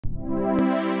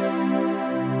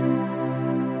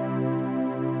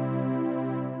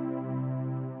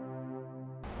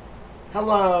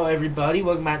Hello everybody,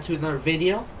 welcome back to another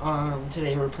video.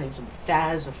 Today we're playing some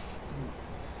Phasmophobia.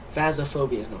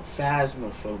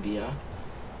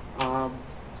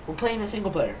 We're playing a single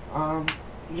player. You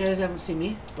guys haven't seen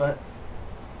me, but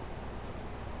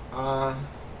we're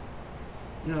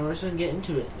just gonna get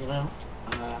into it,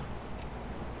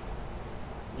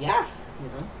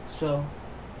 so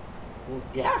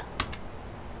yeah.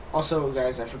 Also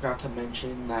guys, I forgot to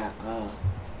mention that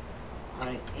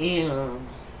I am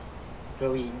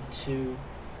going to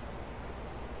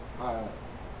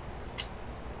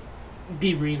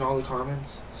be reading all the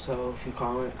comments, so if you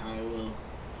comment I will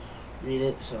read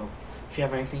it. So if you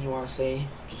have anything you want to say,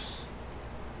 just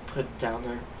put it down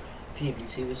there if you even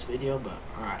see this video. But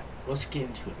alright, let's get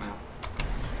into it now.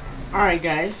 Alright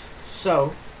guys,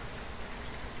 so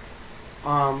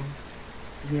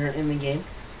we're in the game.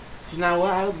 So now what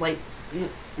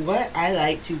I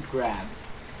like to grab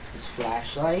is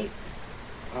flashlight,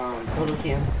 photo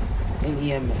cam, and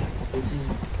EMF. This is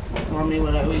normally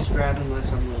what I always grab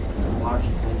unless I'm with a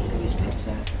logic, then it always grabs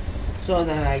that. So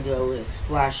then I go with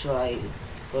flashlight,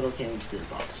 photo cam, and spirit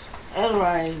box.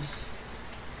 Otherwise,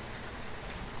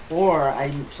 or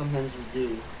I sometimes will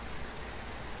do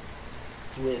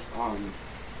with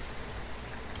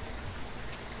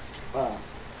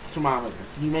thermometer.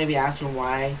 You may be asking,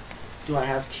 why do I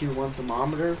have tier 1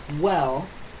 thermometer? Well,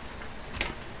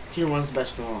 tier 1's the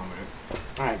best thermometer.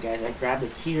 Alright guys, I grabbed the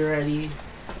key already.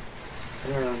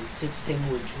 We're on 16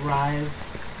 wood drive.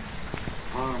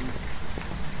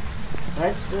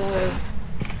 Let's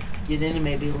get in, and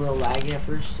maybe a little laggy at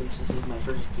first since this is my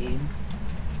first game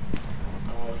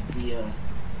of the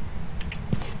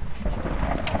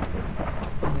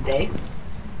day.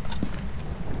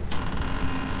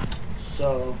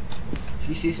 So if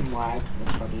you see some lag,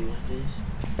 that's probably what it is.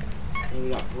 And we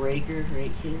got breaker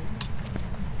right here.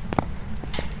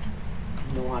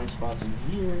 No hide spots in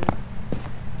here.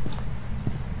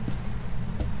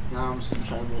 Now I'm just gonna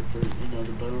try and look for,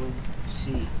 the bone.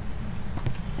 See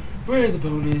where the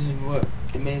bone is and what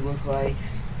it may look like.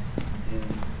 And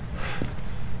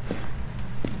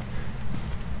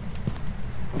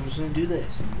I'm just gonna do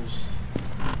this.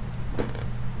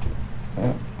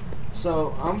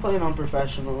 So I'm playing on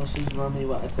professional. This is normally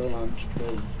what I play on, just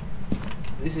because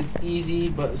this is easy,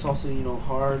 but it's also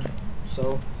hard.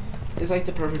 So it's like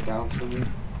the perfect balance for me.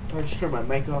 I just turn my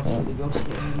mic off so the ghost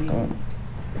can't hear me.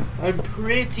 I'm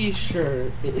pretty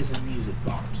sure it is a music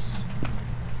box.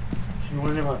 If you're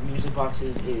wondering what music box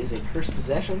is, it is a cursed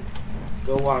possession.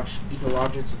 Go watch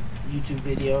Ecologic's YouTube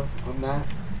video on that.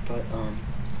 But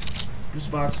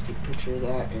music box, take a picture of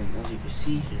that, and as you can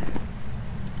see here,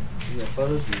 we got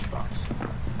photos, music box.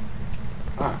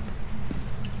 Alright.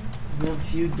 We have a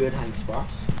few good hiding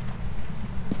spots.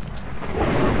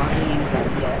 I'm not going to use that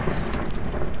yet.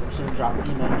 I'm just going to drop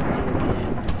EMF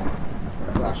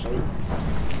and flashlight.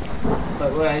 But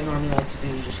what I normally like to do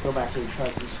is just go back to the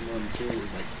truck and some more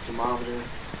materials like thermometer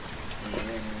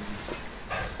and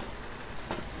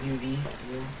UV.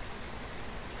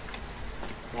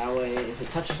 That way, if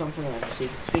it touches something, I can see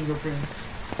its fingerprints,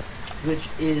 which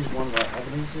is one of our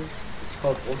evidences. It's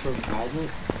called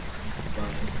ultraviolet.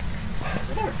 But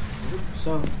whatever.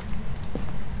 So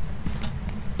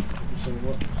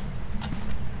what?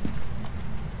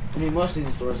 I mean, most of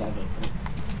these doors I've opened.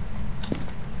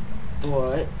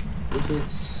 But if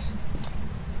it's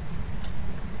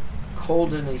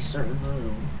cold in a certain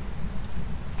room,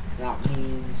 that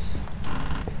means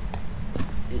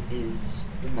it is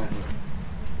in that room.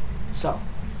 So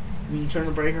when you turn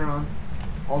the breaker on,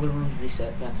 all the rooms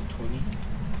reset back to 20.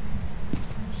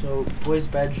 So boy's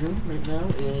bedroom right now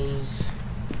is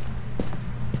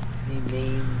the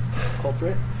main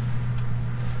culprit.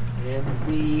 And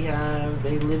we have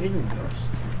a living room ghost.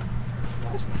 So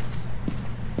that's nice.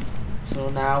 So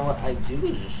now what I do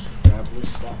is just grab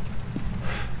this stuff,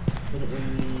 put it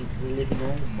in the living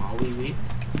room while we wait,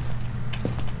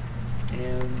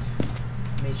 and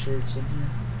make sure it's in here.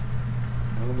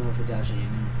 I don't know if it's actually in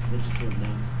here. We'll just put it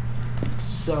down.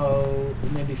 So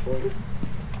maybe 40.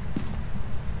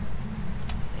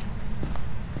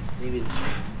 Maybe this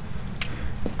one.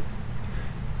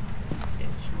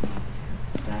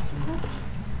 Bathroom box?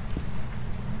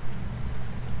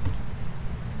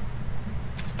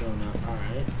 It's going up.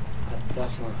 Alright.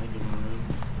 That's not a good room.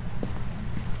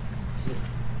 Is it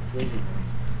living room?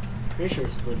 Pretty sure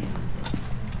it's a living room.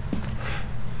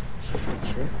 Just make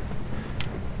sure.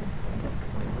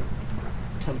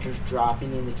 Temperature's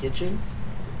dropping in the kitchen.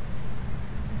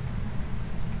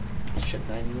 Let's check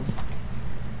dining room.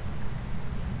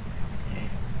 Okay.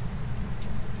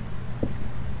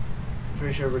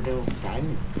 Pretty sure we're done with dining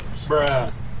room.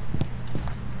 Bruh.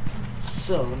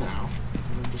 So now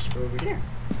just go over here.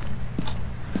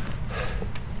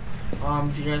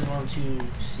 If you guys want to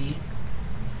see,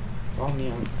 follow me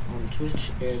on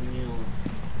Twitch, and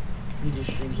we do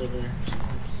streams over there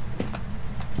sometimes.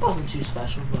 Nothing too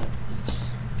special, but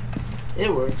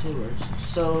it works.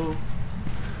 So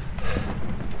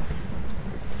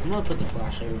I'm gonna put the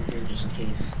flashlight over here just in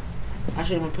case.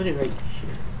 Actually, I'm gonna put it right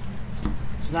here.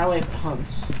 So that way, if it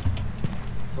hunts,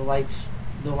 the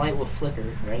light will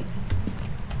flicker, right?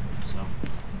 So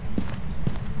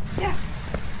yeah.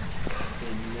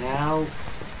 And now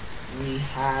we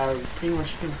have pretty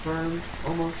much confirmed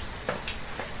almost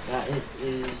that it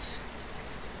is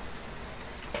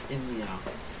in the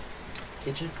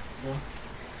kitchen. No.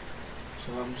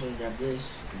 So I'm just gonna grab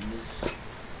this and this.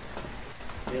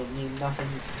 We don't need nothing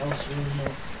else really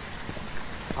here.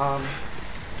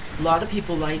 A lot of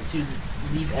people like to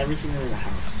leave everything in the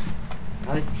house.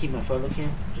 I like to keep my photo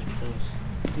cam just because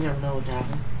you never know what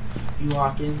happens. You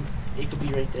walk in, it could be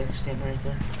right there, standing right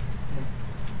there.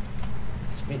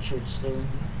 Just make sure it's still in here.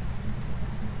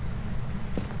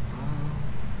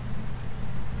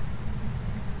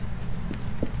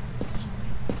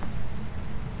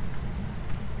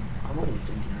 I don't think it's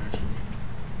in here actually.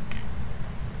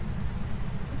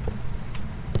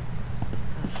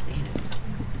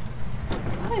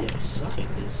 I suck at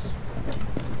this.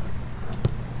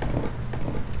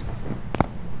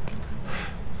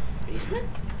 Basement?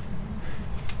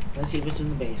 Let's see if it's in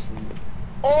the basement.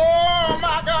 Oh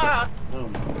my god! I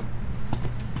don't know.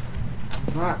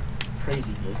 I'm not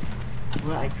crazy good.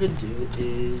 What I could do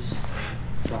is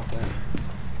drop that.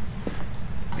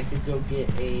 I could go get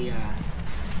a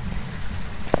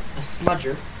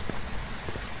smudger.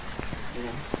 You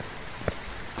know,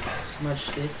 smudge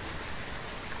stick.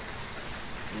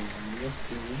 And this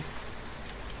thingy.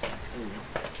 There we go.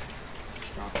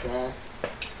 Just drop that.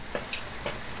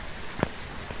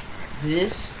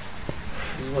 This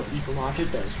is what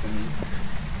Ecologic does for me.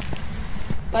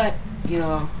 But, you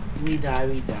know, we die,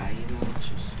 you know, it's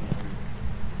just whatever.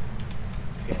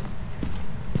 Okay.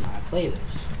 Now I play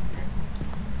this.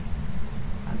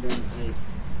 And then I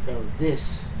go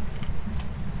this.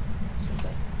 So it's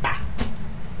like, bah!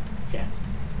 Okay.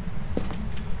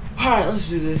 Alright, let's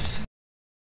do this.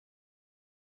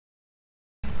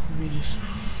 Let me just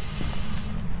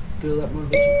build up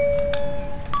motivation.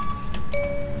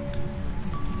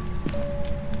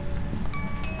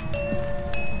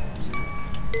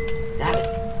 Grab it.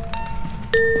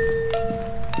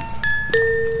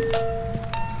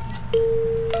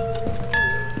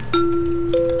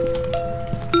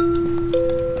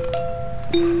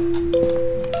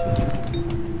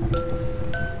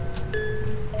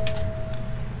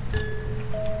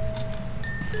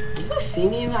 Is that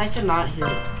singing? I cannot hear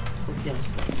it. Okay.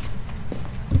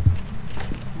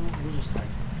 We'll just hide.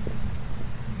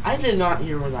 I did not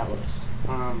hear where that was.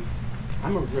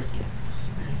 I'm a rookie at this.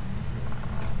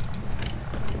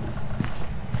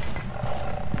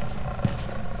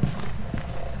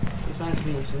 If that's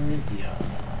me, it's an idea.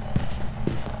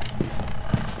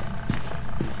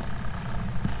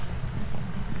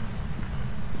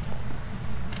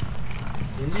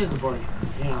 This is the boring part,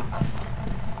 you know.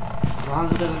 As long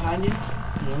as it doesn't find you,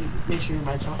 you know, make sure your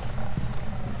mic's off.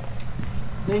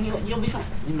 Then you'll be fine.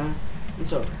 You know,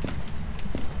 it's over.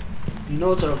 You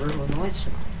know it's over when the lights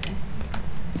turn on. Okay?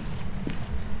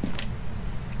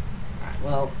 Alright,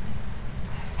 well,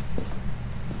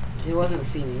 it wasn't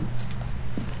singing.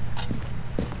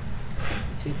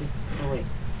 Let's see if it's. Oh wait,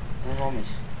 I have all my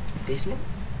basement.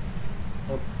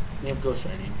 Oh, we have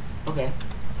ghostwriting. Okay.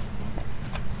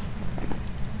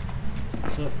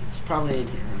 So it's probably in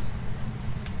here, huh?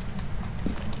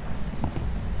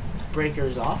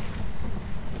 Breaker's off.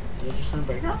 Did it just turn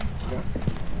breaker off? Okay.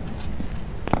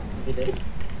 If it did.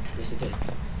 Yes, it did.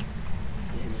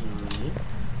 Here's what I do.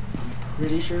 I'm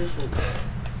pretty sure it's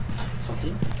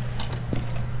something.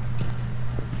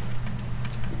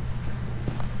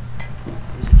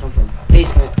 Where does it come from?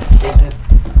 Basement. Basement.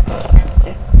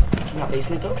 Okay. You got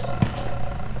basement ghosts? I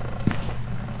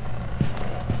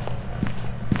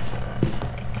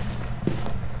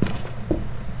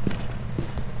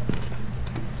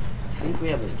think we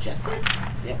have an objective.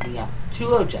 Yep, we got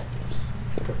 2 objectives.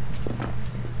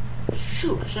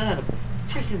 Shoot, I should have had a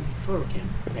freaking photo cam.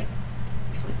 Okay.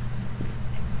 That's fine.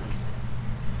 That's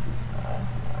fine.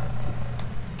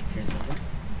 Here's over.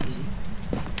 Easy.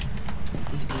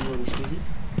 Easy peasy lemon squeezy.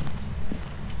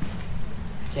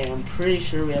 Okay, I'm pretty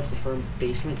sure we have confirmed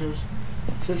basement ghost.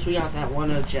 Since we got that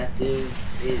one objective,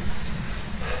 it's.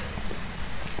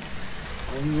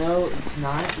 I know it's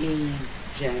not a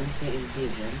gen. Can't even be a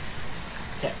gen.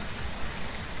 Okay.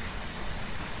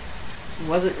 It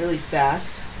wasn't really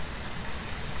fast.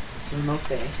 There's no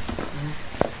Faye.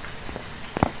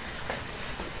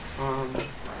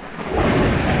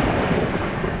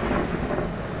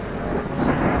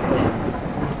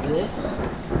 This.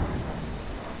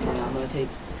 Yeah, I'm gonna take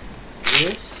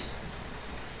this.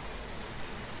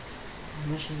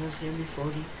 How much is this gonna be?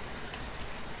 40?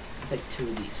 I'll take 2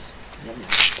 of these. Yum, yum.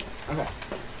 Okay.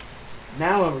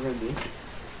 Now what we're gonna do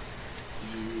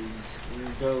is we're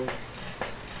gonna go.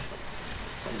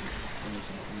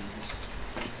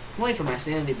 I'm waiting for my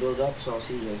sanity to build up, so I'll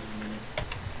see you guys in a minute.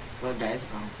 Well, guys,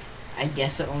 I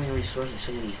guess it only restores your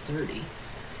sanity 30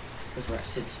 because we're at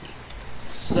 60.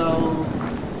 So,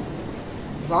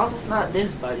 as long as it's not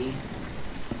this buddy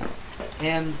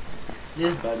and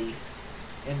this buddy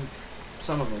and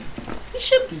some of them, we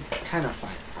should be kind of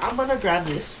fine. I'm gonna grab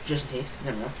this just in case.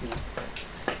 Never know. You know.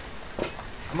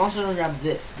 I'm also gonna grab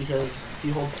this because if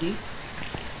you hold T,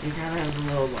 it kind of has a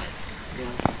little light. You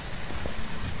know.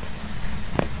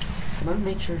 I'm gonna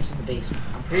make sure it's in the basement.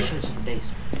 I'm pretty sure it's in the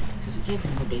basement because it came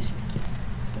from the basement.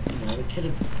 But, you know, it could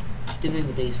have been in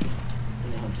the basement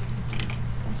when they hunted.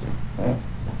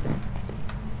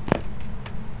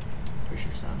 Pretty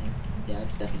sure it's down here. Yeah,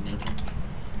 it's definitely down here.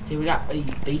 Okay, we got a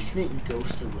basement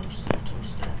ghoster roaster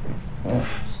toaster.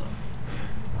 So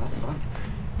that's fun.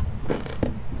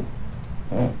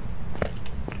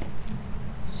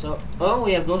 So, oh,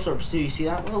 we have ghost orbs too. You see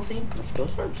that little thing? That's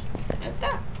ghost orbs. Like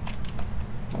that.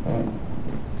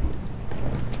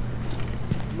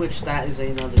 Which that is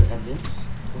another evidence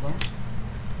of ours.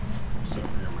 So we're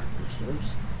gonna mark ghost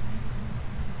orbs.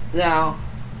 Now,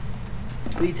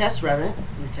 we test Revenant.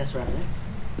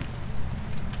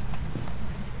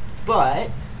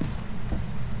 But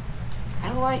I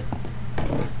don't like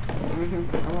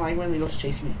when the ghosts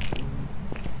chase me.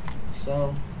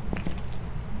 So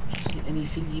just get any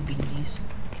fingy bingies.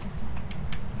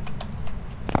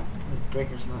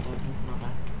 Breaker's not bad.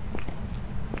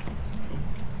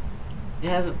 It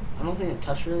hasn't. I don't think it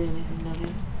touched really anything down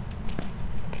here.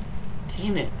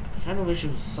 Damn it! I kind of wish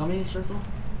it was a summoning circle.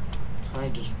 So I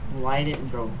just light it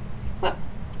and go, what?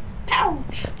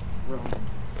 Pouch! Run.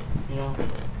 You know?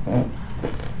 Alright,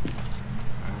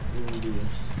 we're gonna do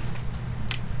this.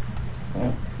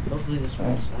 Hopefully this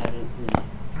works. I haven't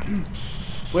really.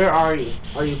 Where are you?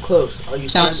 Are you close? Are you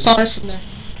not far from there?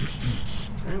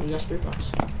 Alright, we got spirit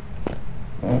box.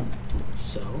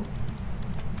 So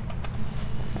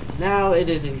now it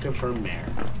is in confirmed mare.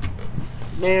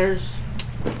 Mares,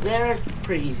 they're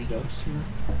pretty easy ghosts, you know.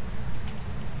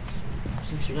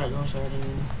 Since we got ghosts already,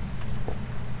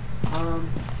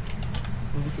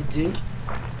 what we could do?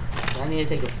 I need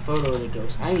to take a photo of the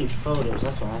ghost. I need photos.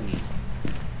 That's what I need.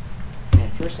 Yeah,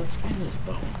 first let's find this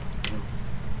bone.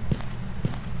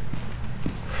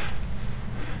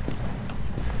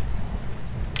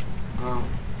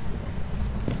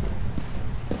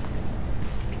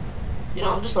 You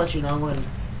know, I'll just let you know when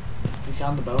we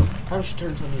found the bone. Probably should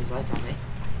turn some of these lights on, eh?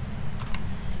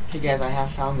 Okay, guys, I have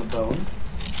found the bone.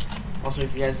 Also,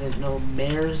 if you guys didn't know,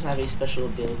 mares have a special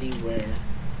ability where you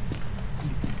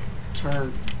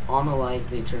turn on the light,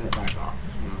 they turn it back off.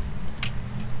 You know?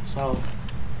 So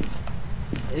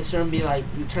it's gonna be like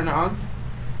you turn it on.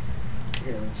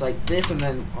 Here, it's like this, and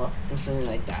then instantly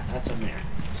like that. That's a mare.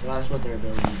 So that's what their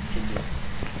ability can do.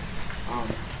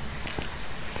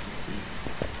 Let's see.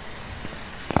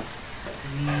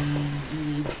 We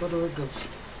need a photo of ghost.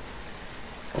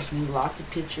 Also need lots of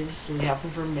pictures, so we have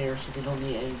them for mares, so we don't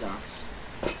need any dots.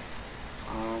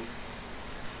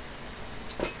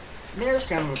 Mare's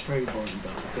kind of a pretty boring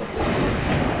ghost.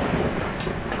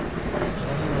 So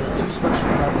nothing really too special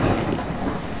about them.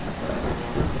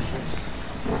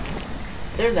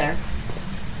 They're there.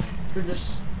 They're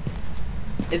just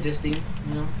existing,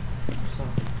 you know? So,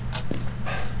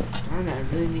 darn it, I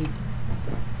really need...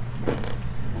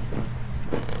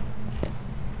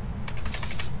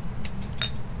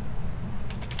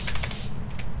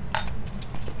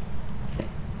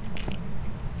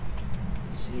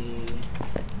 Let's see...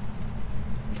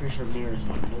 I'm pretty sure mare is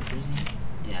not no freezing.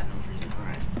 Yeah, no freezing,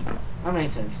 alright. That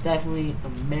makes sense. Definitely a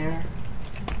mare.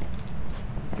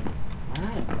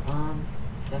 Alright,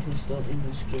 definitely still in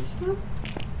this ghost room.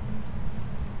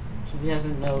 So if you guys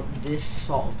didn't know, this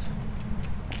salt,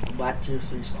 black tier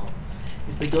 3 salt,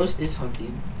 if the ghost is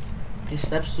hunting, it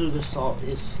steps through the salt,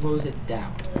 it slows it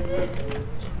down.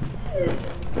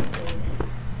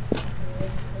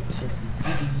 So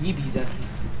the yeebies at me.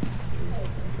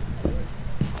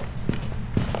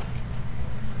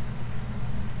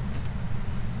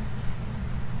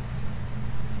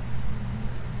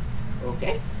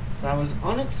 Okay, that was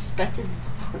unexpected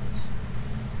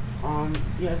hunt.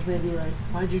 You guys may be like,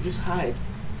 why'd you just hide?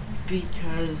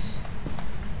 Because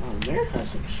Oh, Mary has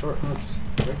some short hunts.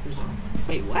 Breakers on.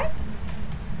 Wait, what?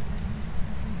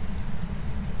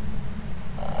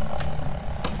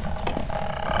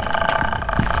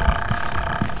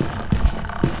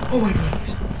 Oh my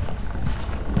goodness.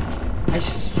 I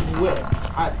swear.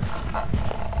 I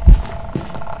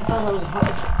thought that was a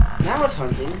hunt. Now it's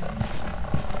hunting.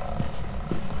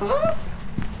 Huh?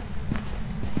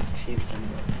 Escape kind of.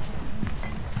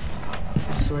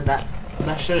 I swear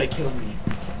that should have killed me.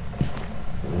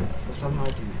 But somehow I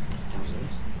didn't. It's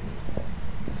downstairs.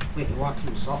 Wait, it walked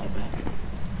through the salt, I bet.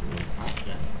 That's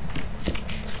good.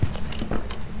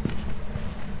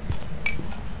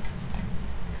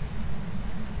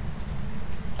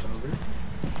 It's over.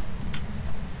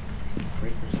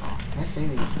 Breaker's off. Can I say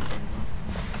anything?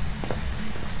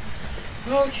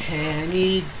 Okay, I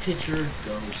need picture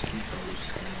ghosty.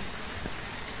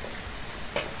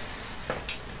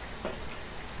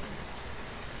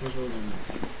 Here's what we're gonna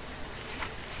do.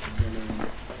 We're gonna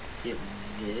get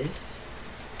this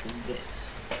and this.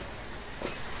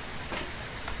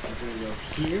 We're gonna go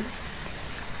here,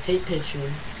 take picture,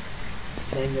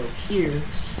 then go here,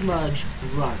 smudge,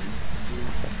 run.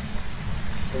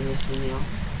 Turn this thing on.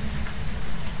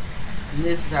 And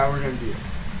this is how we're gonna do it.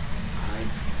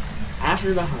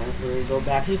 After the hunt, we're going to go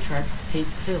back to the truck, take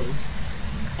pills,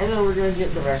 and then we're going to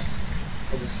get the rest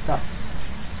of the stuff.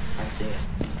 That's it.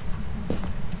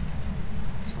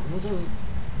 So let's just...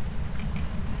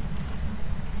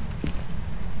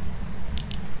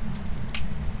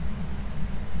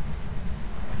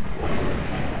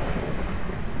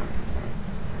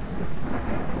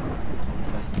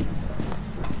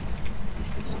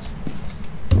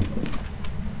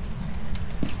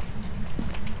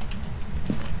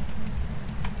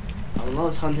 I know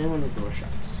it's hunting when the door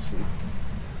shuts.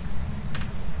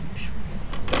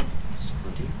 It's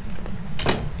hunting.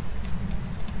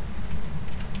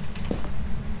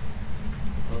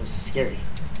 Oh, this is scary.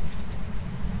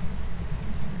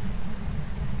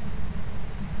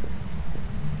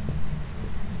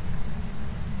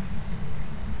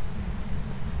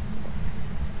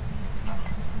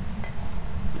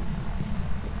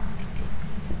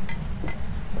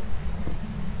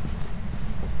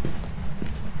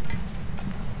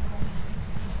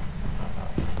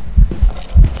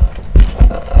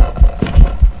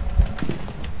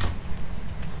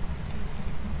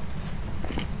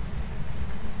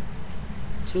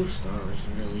 Two stars,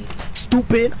 really.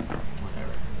 Stupid.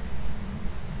 Whatever.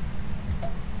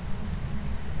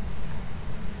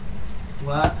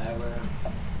 Whatever.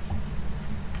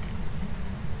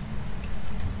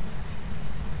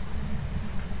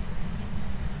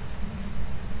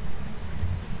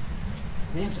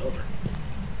 I think it's over.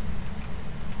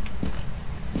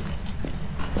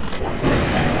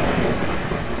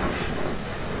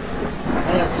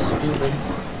 That's stupid.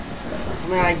 I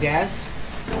mean, I guess.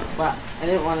 But I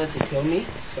didn't want it to kill me,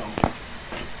 so. Alright,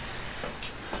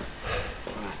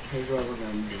 here's what we're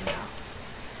gonna do now.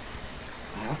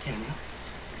 I have camera.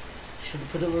 Should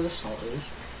have put it where the salt is.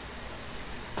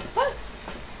 What?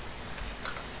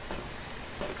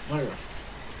 Whatever.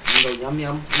 I'm gonna go yum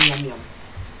yum yum yum.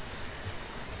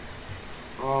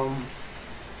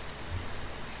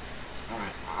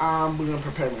 Alright, we're gonna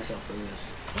prepare myself for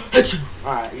this.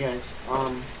 Alright, guys, I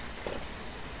don't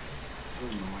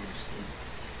know why you're asleep.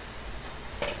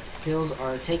 Pills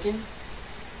are taken.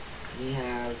 We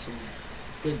have some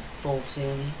good full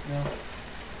sanity now.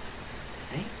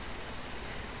 Okay.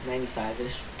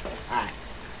 95-ish. Alright.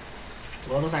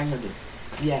 What was I gonna do?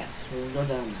 Yes, we're gonna go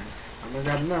down there. I'm gonna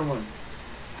grab another one.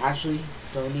 Actually,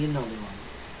 don't need another one.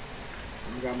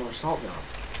 I'm gonna grab more salt though.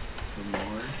 For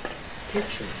more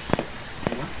pictures.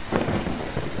 Yeah?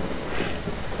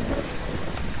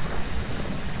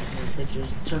 More pictures.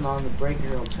 Turn on the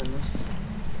breaker, I'll turn this.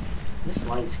 This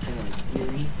light's kind of like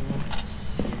eerie, you know? It's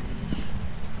scary-ish.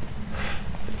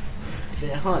 If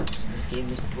it hunts, this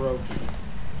game is broken.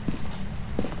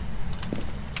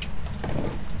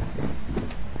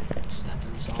 Step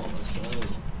in salt, let's go.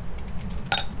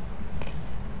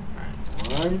 Alright,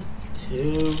 1,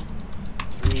 2,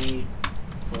 3,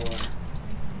 4,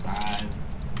 5,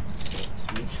 6.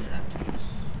 Make sure that does.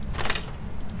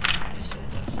 Yes, sir,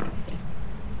 it does. Okay.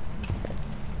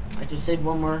 I just saved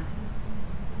one more.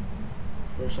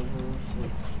 Or something else.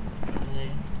 Wait. Are they?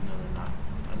 No, they're not.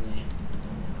 Are they?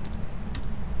 No,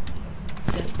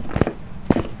 they're not.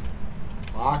 Yeah.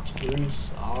 Walk through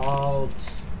salt.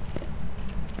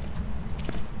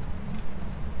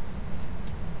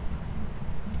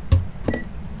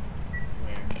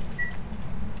 Where?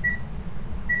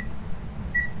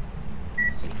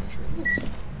 Take a picture of this.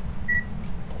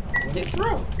 What did it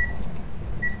throw?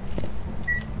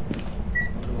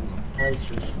 highly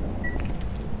spiritual.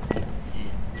 Okay,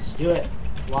 let's do it.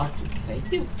 Walk through.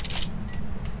 Thank you.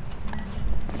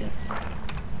 Yeah.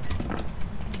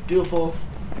 Beautiful.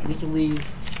 We can leave.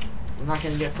 We're not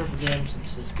gonna get a perfect game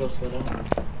since it's Ghost Widow.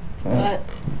 But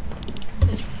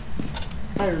it's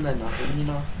better than nothing, you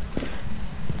know?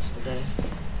 So guys,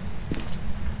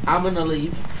 I'm gonna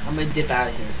leave. I'm gonna dip out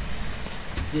of here.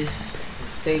 This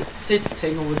sits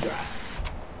Tanglewood Drive.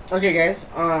 Okay guys,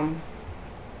 we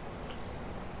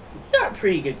got a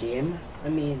pretty good game. I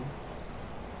mean,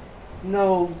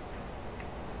 no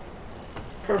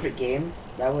perfect game.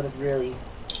 That would have really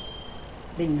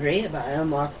been great, but I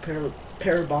unlocked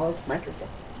parabolic microphone.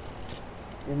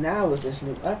 And now with this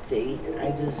new update,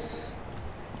 I just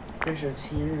pretty sure it's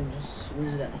here and just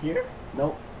where's it at here?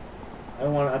 Nope. I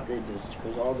don't want to upgrade this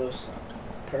because all those suck.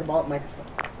 Parabolic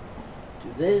microphone.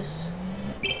 Do this.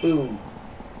 Boom.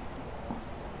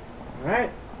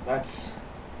 Alright, that's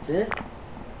it.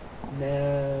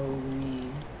 Now we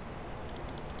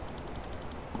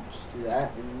just do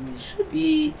that and we should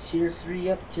be tier 3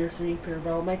 up, tier 3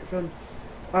 parabolic microphone.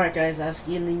 Alright guys, that's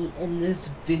the ending in this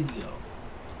video.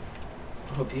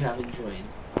 I hope you have enjoyed.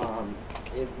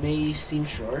 It may seem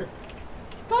short,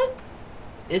 but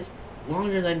it's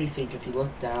longer than you think if you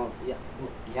look down.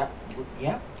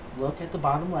 Look at the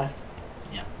bottom left.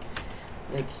 Yeah.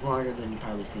 It's longer than you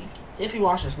probably think. If you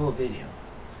watch this full video,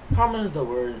 comment the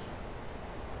word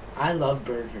I love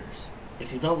burgers.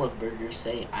 If you don't love burgers,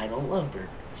 say I don't love burgers.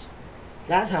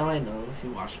 That's how I know if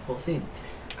you watch the full thing.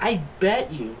 I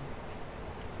bet you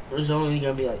there's only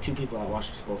gonna be like 2 people that watch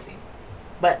this full thing.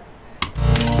 But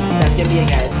that's gonna be it,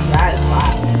 guys. That is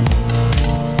 5.